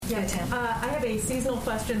Yeah, Tim. I have a seasonal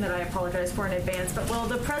question that I apologize for in advance, but will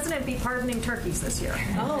the president be pardoning turkeys this year?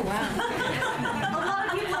 Oh, wow. A lot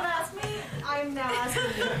of people have asked me. I'm now asking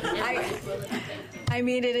you. I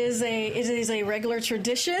mean, it is a regular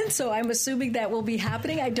tradition, so I'm assuming that will be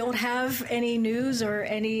happening. I don't have any news or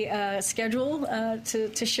any schedule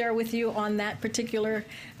to share with you on that particular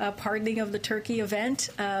pardoning of the turkey event,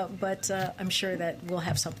 but I'm sure that we'll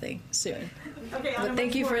have something soon. Okay, But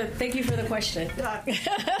thank you for the question.